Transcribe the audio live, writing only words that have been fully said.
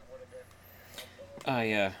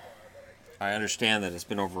I understand that it's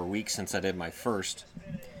been over a week since I did my first,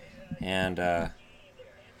 and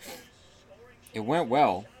it went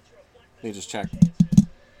well. They just checked.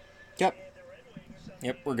 Yep,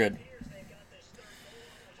 yep, we're good.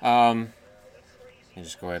 Let me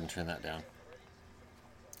just go ahead and turn that down.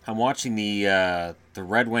 I'm watching the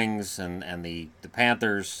Red Wings and the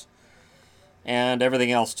Panthers and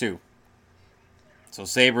everything else too. So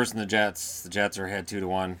Sabres and the Jets. The Jets are ahead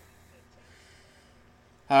 2-1.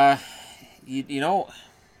 Uh, you know,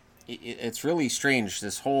 it's really strange,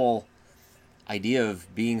 this whole idea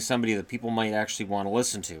of being somebody that people might actually want to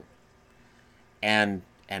listen to, and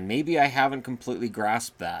maybe I haven't completely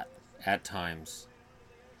grasped that at times,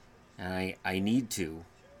 and I need to,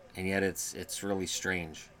 and yet it's really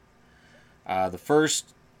strange. The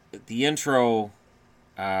intro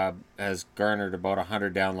has garnered about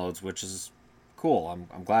 100 downloads, which is cool.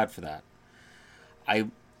 I'm glad for that. I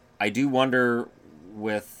I do wonder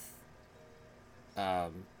with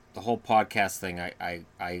the whole podcast thing. I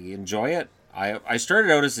enjoy it. I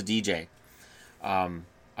started out as a DJ.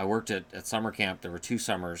 I worked at summer camp. There were 2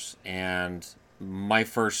 summers, and my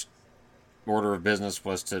first order of business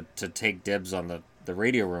was to take dibs on the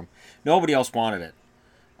radio room. Nobody else wanted it.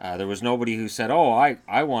 There was nobody who said, "Oh,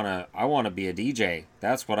 I wanna be a DJ."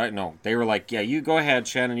 That's what I know. They were like, "Yeah, you go ahead,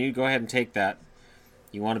 Shannon. You go ahead and take that.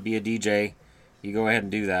 You want to be a DJ? You go ahead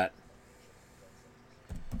and do that."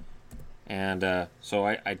 And so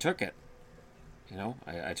I took it.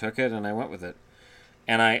 I took it and I went with it.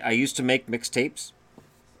 And I used to make mixtapes.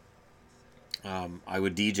 I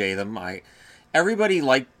would DJ them. Everybody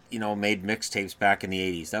liked made mixtapes back in the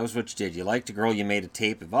 '80s. That was what you did. You liked a girl, you made a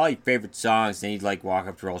tape of all your favorite songs. Then you'd like walk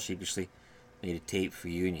up to her all sheepishly, made a tape for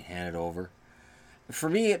you, and you hand it over. For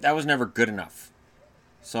me, that was never good enough.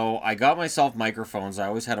 So I got myself microphones. I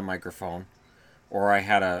always had a microphone, or I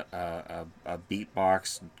had a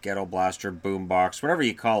beatbox, ghetto blaster, boom box, whatever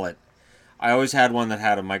you call it. I always had one that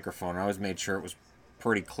had a microphone. I always made sure it was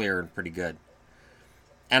pretty clear and pretty good.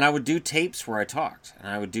 And I would do tapes where I talked, and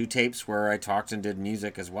I would do tapes where I talked and did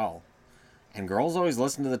music as well. And girls always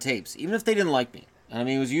listened to the tapes, even if they didn't like me. I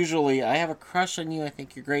mean, it was usually, "I have a crush on you. I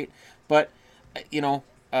think you're great." But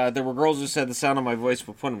there were girls who said the sound of my voice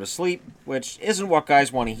would put them to sleep, which isn't what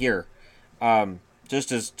guys want to hear.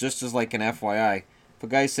 Just as like an FYI, if a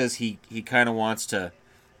guy says he kind of wants to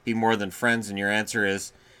be more than friends, and your answer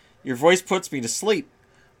is, "Your voice puts me to sleep,"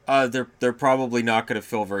 they're probably not going to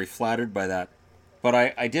feel very flattered by that. But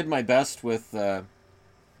I did my best with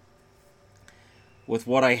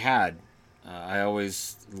what I had. I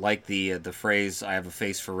always liked the phrase, "I have a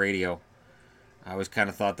face for radio." I always kind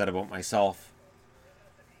of thought that about myself,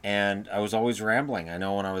 and I was always rambling. I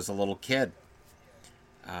know when I was a little kid,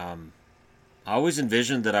 I always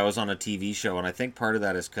envisioned that I was on a TV show, and I think part of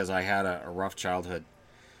that is because I had a rough childhood.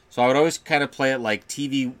 So I would always kind of play it like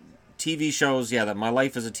TV shows. Yeah, that my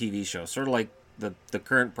life is a TV show, sort of like the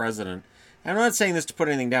current president. And I'm not saying this to put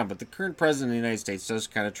anything down, but the current president of the United States does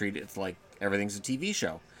kind of treat it like everything's a TV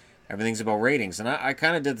show. Everything's about ratings, and I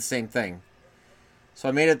kind of did the same thing. So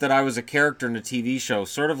I made it that I was a character in a TV show,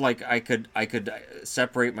 sort of like I could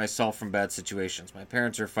separate myself from bad situations. My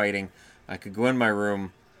parents are fighting. I could go in my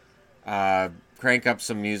room, crank up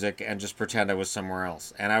some music, and just pretend I was somewhere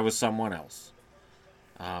else, and I was someone else.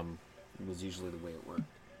 It was usually the way it worked.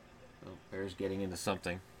 Oh, Bear's getting into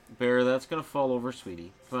something. Bear, that's gonna fall over,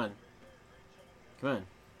 sweetie. Come on, come on.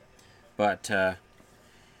 But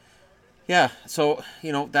yeah, so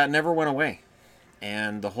that never went away.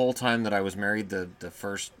 And the whole time that I was married, the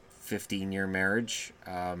first 15-year marriage,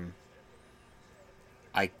 I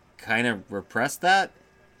kind of repressed that,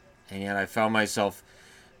 and yet I found myself.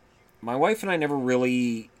 My wife and I never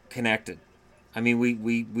really connected. I mean,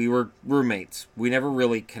 we were roommates. We never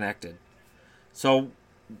really connected. So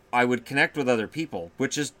I would connect with other people,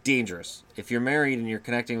 which is dangerous. If you're married and you're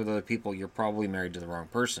connecting with other people, you're probably married to the wrong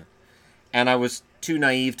person. And I was too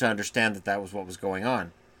naive to understand that that was what was going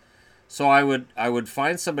on. So I would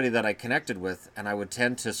find somebody that I connected with, and I would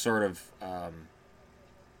tend to sort of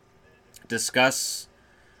discuss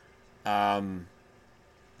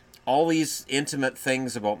all these intimate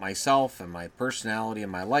things about myself and my personality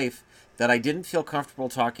and my life that I didn't feel comfortable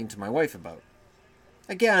talking to my wife about.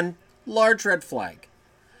 Again, large red flag.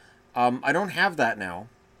 I don't have that now,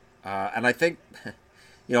 and I think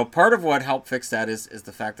part of what helped fix that is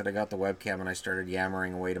the fact that I got the webcam and I started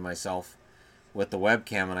yammering away to myself with the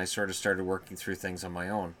webcam, and I sort of started working through things on my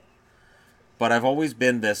own. But I've always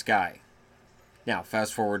been this guy. Now,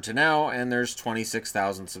 fast forward to now, and there's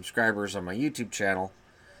 26,000 subscribers on my YouTube channel.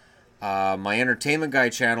 My Entertainment Guy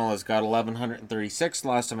channel has got 1,136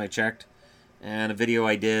 last time I checked, and a video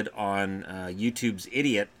I did on YouTube's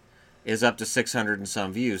Idiot is up to 600 and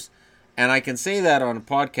some views. And I can say that on a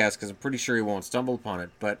podcast because I'm pretty sure he won't stumble upon it.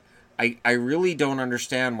 But I really don't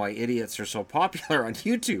understand why idiots are so popular on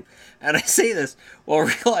YouTube. And I say this while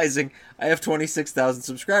realizing I have 26,000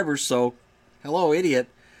 subscribers. So, hello, idiot.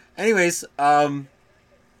 Anyways, but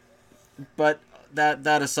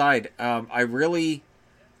that aside, I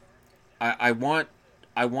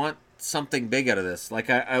want something big out of this. Like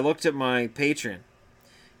I looked at my Patreon,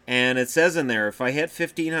 and it says in there, if I hit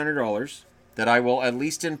 $1,500, that I will at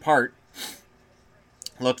least in part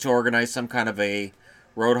look to organize some kind of a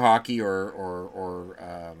road hockey or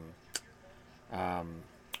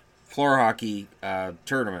floor hockey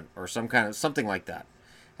tournament or something like that.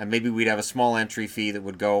 And maybe we'd have a small entry fee that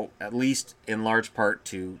would go at least in large part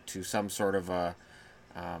to some sort of a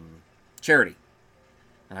charity.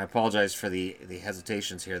 And I apologize for the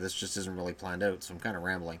hesitations here. This just isn't really planned out, so I'm kind of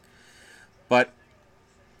rambling. But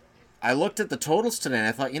I looked at the totals today and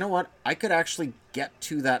I thought, you know what? I could actually get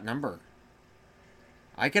to that number.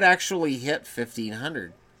 I could actually hit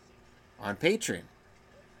 1,500 on Patreon.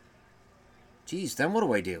 Geez, then what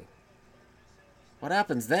do I do? What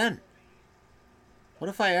happens then? What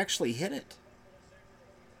if I actually hit it?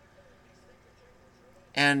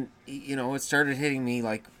 And, you know, it started hitting me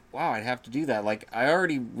like, wow, I'd have to do that. Like, I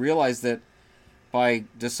already realized that by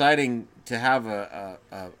deciding to have a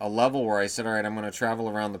level where I said, all right, I'm going to travel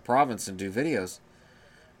around the province and do videos,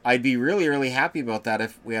 I'd be really, really happy about that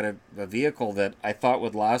if we had a vehicle that I thought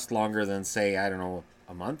would last longer than, say, I don't know,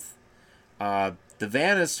 a month. The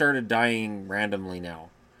van has started dying randomly now.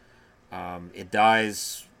 It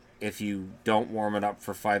dies if you don't warm it up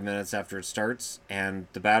for 5 minutes after it starts, and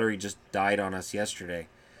the battery just died on us yesterday.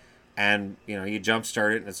 And, you know, you jump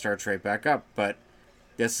start it and it starts right back up. But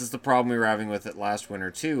this is the problem we were having with it last winter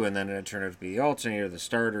too, and then it turned out to be the alternator, the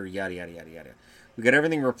starter, yada, yada, yada, yada. We got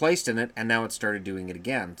everything replaced in it, and now it started doing it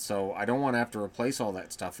again. So I don't want to have to replace all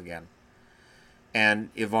that stuff again. And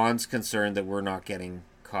Yvonne's concerned that we're not getting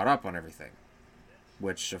caught up on everything,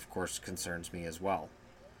 which of course concerns me as well.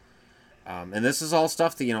 And this is all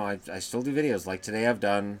stuff that, you know, I still do videos. Like today I've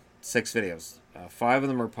done 6 videos. 5 of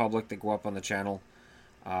them are public that go up on the channel.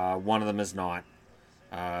 One of them is not.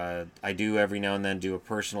 I do every now and then do a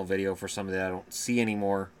personal video for somebody that I don't see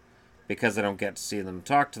anymore. Because I don't get to see them,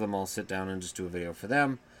 talk to them, I'll sit down and just do a video for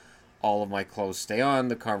them. All of my clothes stay on.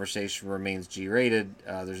 The conversation remains G-rated.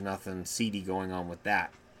 There's nothing seedy going on with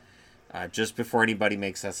that. Just before anybody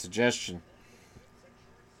makes that suggestion.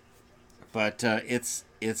 But it's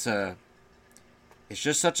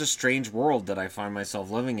just such a strange world that I find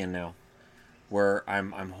myself living in now, where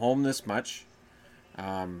I'm home this much.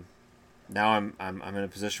 Now I'm in a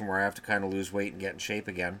position where I have to kind of lose weight and get in shape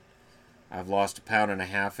again. I've lost 1.5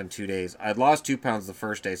 pounds in 2 days. I'd lost 2 pounds the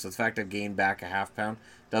first day, so the fact I've gained back 0.5 pound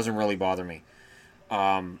doesn't really bother me.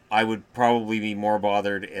 I would probably be more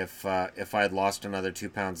bothered if I had lost another 2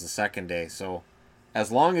 pounds the second day. So as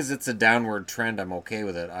long as it's a downward trend, I'm okay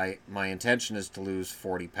with it. My intention is to lose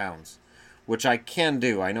 40 pounds, which I can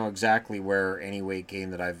do. I know exactly where any weight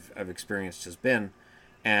gain that I've experienced has been,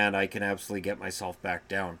 and I can absolutely get myself back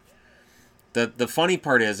down. The funny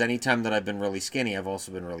part is, anytime that I've been really skinny, I've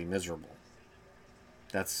also been really miserable.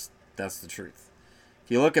 That's the truth.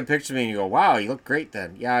 If you look at pictures of me and you go, wow, you look great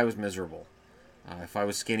then. Yeah, I was miserable. If I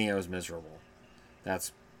was skinny, I was miserable.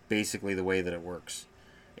 That's basically the way that it works.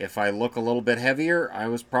 If I look a little bit heavier, I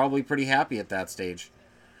was probably pretty happy at that stage.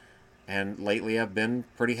 And lately I've been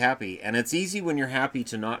pretty happy. And it's easy when you're happy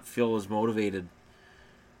to not feel as motivated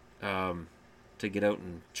to get out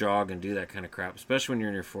and jog and do that kind of crap, especially when you're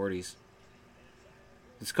in your 40s.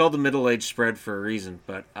 It's called the middle-age spread for a reason,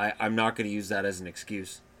 but I'm not going to use that as an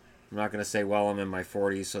excuse. I'm not going to say, well, I'm in my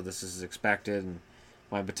 40s, so this is expected, and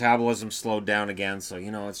my metabolism slowed down again, so,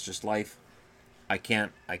 you know, it's just life. I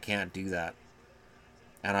can't do that.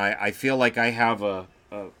 And I feel like I have a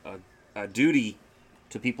duty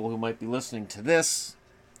to people who might be listening to this,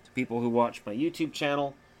 to people who watch my YouTube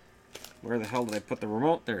channel. Where the hell did I put the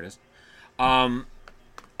remote? There it is.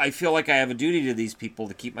 I feel like I have a duty to these people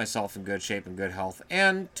to keep myself in good shape and good health,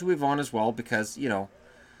 and to Yvonne as well, because, you know,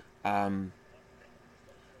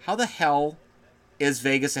 how the hell is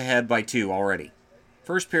Vegas ahead by 2 already?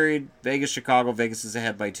 First period, Vegas, Chicago, Vegas is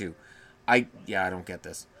ahead by 2. I don't get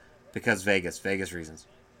this, because Vegas reasons.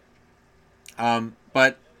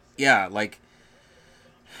 But yeah, like,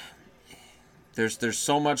 there's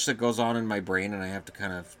so much that goes on in my brain, and I have to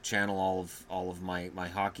kind of channel all of my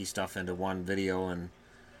hockey stuff into one video, and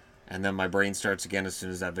then my brain starts again as soon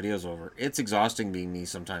as that video's over. It's exhausting being me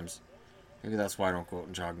sometimes. Maybe that's why I don't go out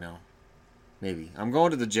and jog now. Maybe. I'm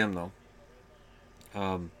going to the gym, though.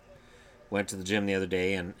 went to the gym the other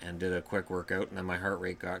day and did a quick workout, and then my heart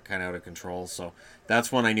rate got kind of out of control. So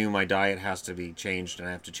that's when I knew my diet has to be changed, and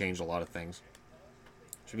I have to change a lot of things.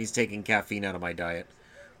 Which means taking caffeine out of my diet,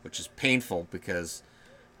 which is painful because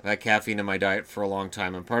I've had caffeine in my diet for a long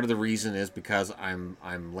time, and part of the reason is because I'm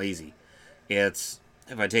lazy. It's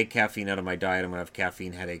if I take caffeine out of my diet, I'm gonna have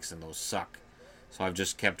caffeine headaches, and those suck. So I've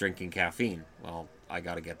just kept drinking caffeine. Well, I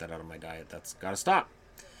got to get that out of my diet. That's got to stop.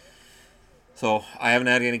 So I haven't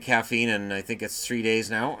had any caffeine, and I think it's 3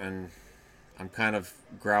 days now, and I'm kind of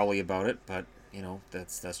growly about it, but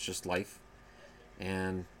that's just life.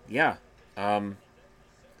 And yeah,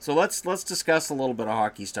 so let's discuss a little bit of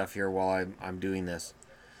hockey stuff here while I'm doing this,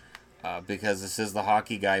 because this is the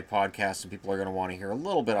Hockey Guy podcast, and people are going to want to hear a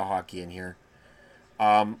little bit of hockey in here.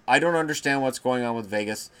 I don't understand what's going on with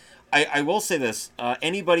Vegas. I will say this.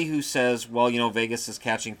 Anybody who says, well, Vegas is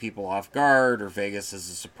catching people off guard, or Vegas is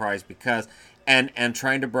a surprise because, and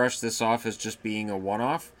trying to brush this off as just being a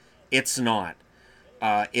one-off, it's not.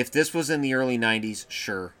 If this was in the early 90s,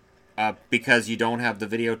 sure. Because you don't have the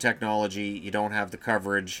video technology, you don't have the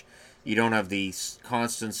coverage, you don't have the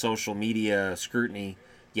constant social media scrutiny,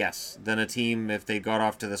 yes. Then a team, if they got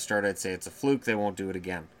off to the start, I'd say it's a fluke, they won't do it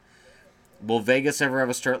again. Will Vegas ever have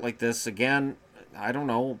a start like this again? I don't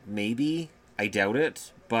know. Maybe. I doubt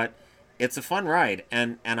it. But it's a fun ride.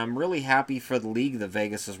 And I'm really happy for the league that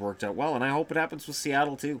Vegas has worked out well. And I hope it happens with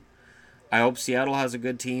Seattle too. I hope Seattle has a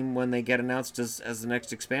good team when they get announced as the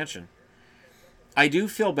next expansion. I do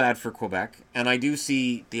feel bad for Quebec. And I do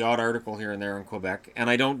see the odd article here and there on Quebec. And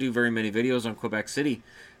I don't do very many videos on Quebec City.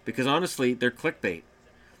 Because honestly, they're clickbait.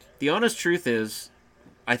 The honest truth is,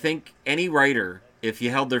 I think any writer, if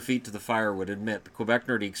you held their feet to the fire, would admit the Quebec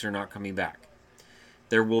Nordiques are not coming back.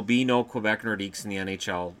 There will be no Quebec Nordiques in the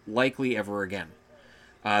NHL, likely ever again.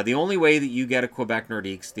 The only way that you get a Quebec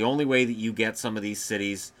Nordiques, the only way that you get some of these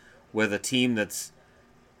cities with a team that's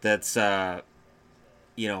in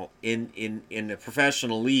a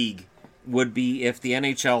professional league would be if the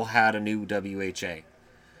NHL had a new WHA.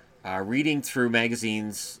 Reading through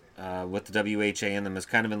magazines with the WHA in them has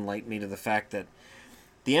kind of enlightened me to the fact that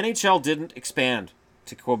the NHL didn't expand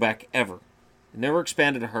to Quebec ever. It never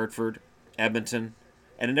expanded to Hartford, Edmonton,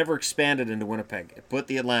 and it never expanded into Winnipeg. It put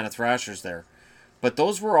the Atlanta Thrashers there. But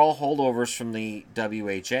those were all holdovers from the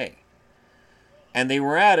WHA. And they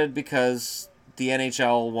were added because the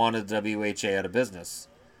NHL wanted the WHA out of business.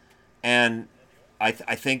 And I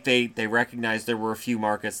think they recognized there were a few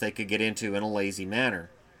markets they could get into in a lazy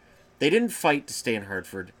manner. They didn't fight to stay in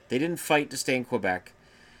Hartford. They didn't fight to stay in Quebec.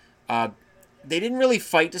 They didn't really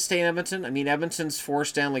fight to stay in Edmonton. I mean, Edmonton's 5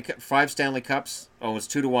 Stanley Cups. Oh, it's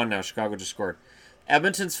 2-1 now. Chicago just scored.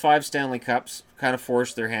 Edmonton's 5 Stanley Cups kind of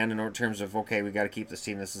forced their hand in terms of, okay, we got to keep this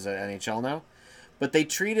team. This is an NHL now. But they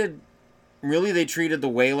treated the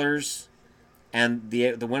Whalers and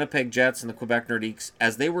the Winnipeg Jets and the Quebec Nordiques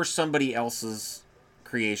as they were somebody else's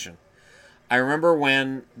creation. I remember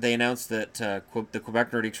when they announced that the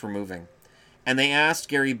Quebec Nordiques were moving. And they asked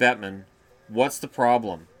Gary Bettman, what's the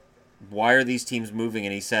problem? Why are these teams moving?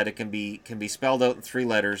 And he said it can be spelled out in 3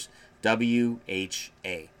 letters,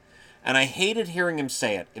 WHA. And I hated hearing him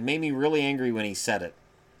say it. It made me really angry when he said it.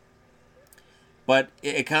 But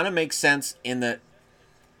it kind of makes sense in that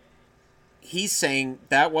he's saying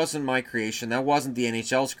that wasn't my creation, that wasn't the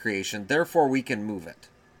NHL's creation, therefore we can move it.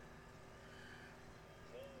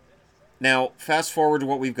 Now, fast forward to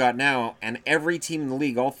what we've got now, and every team in the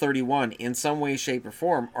league, all 31, in some way, shape, or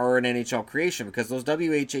form, are an NHL creation because those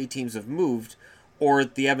WHA teams have moved, or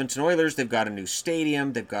the Edmonton Oilers, they've got a new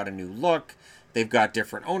stadium, they've got a new look, they've got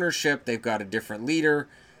different ownership, they've got a different leader.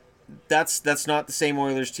 That's not the same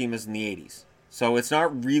Oilers team as in the 80s. So it's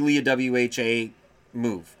not really a WHA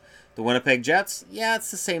move. The Winnipeg Jets, yeah,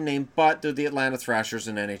 it's the same name, but they're the Atlanta Thrashers,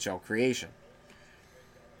 an NHL creation.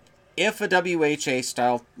 If a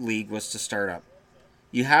WHA-style league was to start up,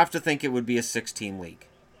 you have to think it would be a 6-team league.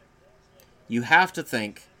 You have to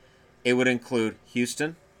think it would include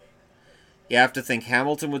Houston. You have to think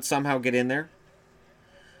Hamilton would somehow get in there.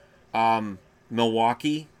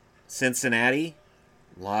 Milwaukee, Cincinnati,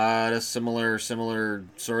 a lot of similar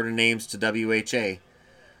sort of names to WHA.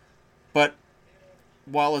 But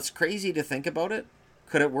while it's crazy to think about it,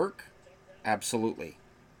 could it work? Absolutely.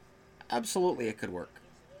 Absolutely it could work.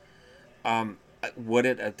 Would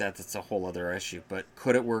it? That's a whole other issue. But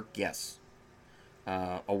could it work? Yes.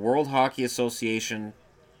 A World Hockey Association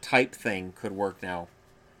type thing could work now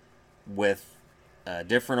with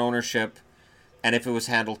different ownership, and if it was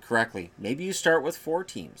handled correctly. Maybe you start with 4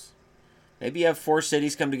 teams. Maybe you have 4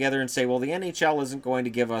 cities come together and say, well, the NHL isn't going to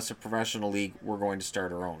give us a professional league. We're going to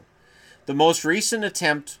start our own. The most recent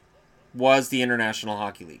attempt was the International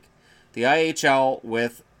Hockey League. The IHL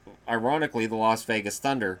with, ironically, the Las Vegas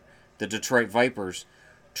Thunder, the Detroit Vipers,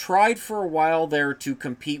 tried for a while there to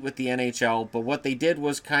compete with the NHL, but what they did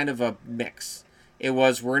was kind of a mix. It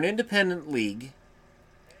was, we're an independent league,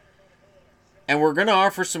 and we're going to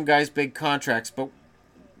offer some guys big contracts, but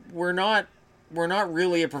we're not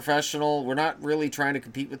really a professional. We're not really trying to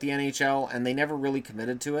compete with the NHL, and they never really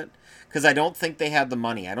committed to it because I don't think they had the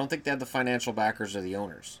money. I don't think they had the financial backers or the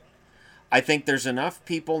owners. I think there's enough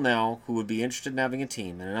people now who would be interested in having a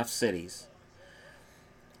team in enough cities.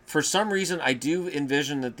 For some reason, I do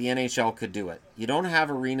envision that the NHL could do it. You don't have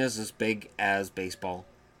arenas as big as baseball.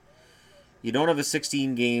 You don't have a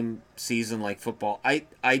 16-game season like football.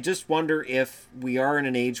 I just wonder if we are in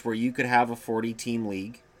an age where you could have a 40-team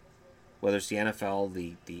league, whether it's the NFL,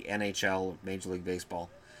 the NHL, Major League Baseball,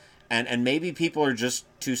 and maybe people are just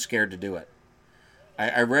too scared to do it.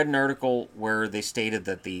 I read an article where they stated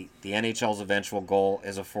that the NHL's eventual goal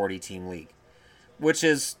is a 40-team league, which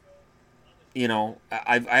is,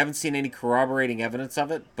 I haven't seen any corroborating evidence of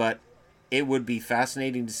it, but it would be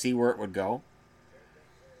fascinating to see where it would go.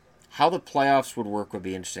 How the playoffs would work would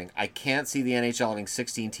be interesting. I can't see the NHL having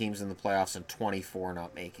 16 teams in the playoffs and 24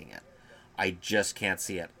 not making it. I just can't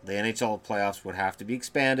see it. The NHL playoffs would have to be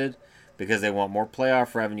expanded because they want more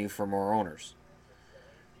playoff revenue for more owners.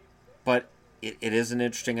 But it is an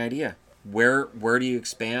interesting idea. Where do you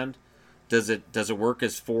expand? Does it work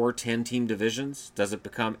as 4 10-team divisions? Does it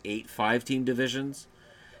become 8 5-team divisions?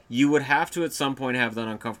 You would have to at some point have that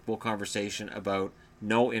uncomfortable conversation about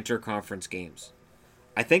no interconference games.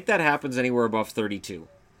 I think that happens anywhere above 32.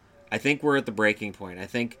 I think we're at the breaking point. I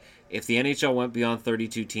think if the NHL went beyond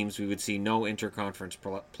 32 teams, we would see no interconference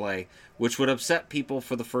play, which would upset people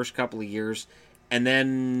for the first couple of years, and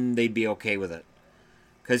then they'd be okay with it.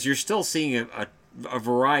 Because you're still seeing a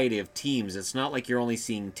variety of teams. It's not like you're only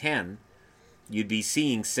seeing 10. You'd be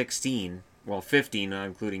seeing 16, well, 15, not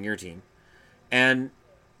including your team. And,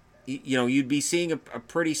 you'd be seeing a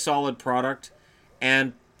pretty solid product,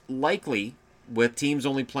 and likely, with teams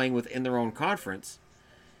only playing within their own conference,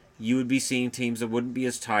 you would be seeing teams that wouldn't be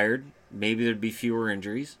as tired. Maybe there'd be fewer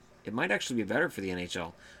injuries. It might actually be better for the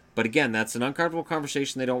NHL. But again, that's an uncomfortable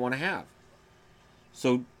conversation they don't want to have.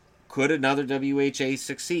 So, could another WHA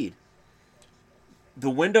succeed? The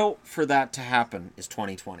window for that to happen is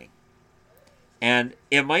 2020. And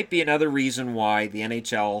it might be another reason why the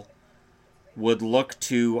NHL would look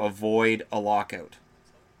to avoid a lockout.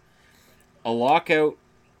 A lockout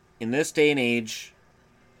in this day and age,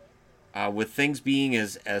 with things being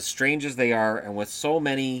as strange as they are, and with so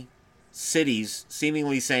many cities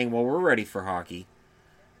seemingly saying, well, we're ready for hockey,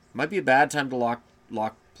 might be a bad time to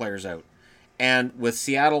lock players out. And with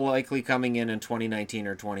Seattle likely coming in 2019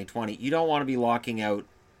 or 2020, you don't want to be locking out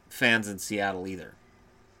fans in Seattle either.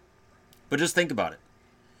 But just think about it.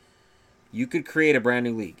 You could create a brand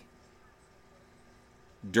new league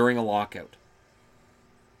during a lockout.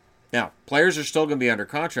 Now, players are still going to be under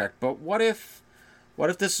contract, but what if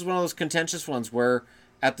this is one of those contentious ones where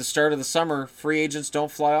at the start of the summer, free agents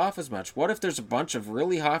don't fly off as much? What if there's a bunch of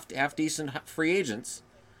really half-decent free agents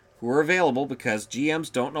who are available because GMs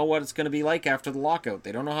don't know what it's going to be like after the lockout?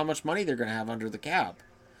 They don't know how much money they're going to have under the cap.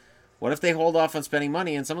 What if they hold off on spending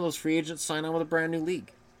money and some of those free agents sign on with a brand new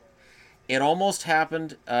league? It almost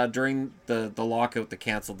happened during the lockout that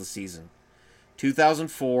canceled the season.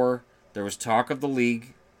 2004, there was talk of the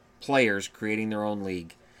league players creating their own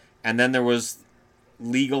league. And then there was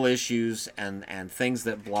legal issues and things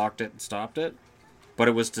that blocked it and stopped it. But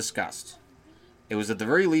it was discussed. It was at the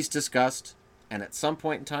very least discussed. And at some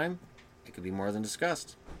point in time, it could be more than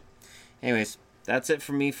discussed. Anyways, that's it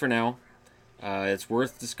from me for now. It's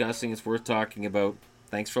worth discussing. It's worth talking about.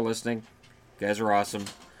 Thanks for listening. You guys are awesome.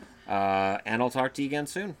 And I'll talk to you again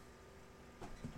soon.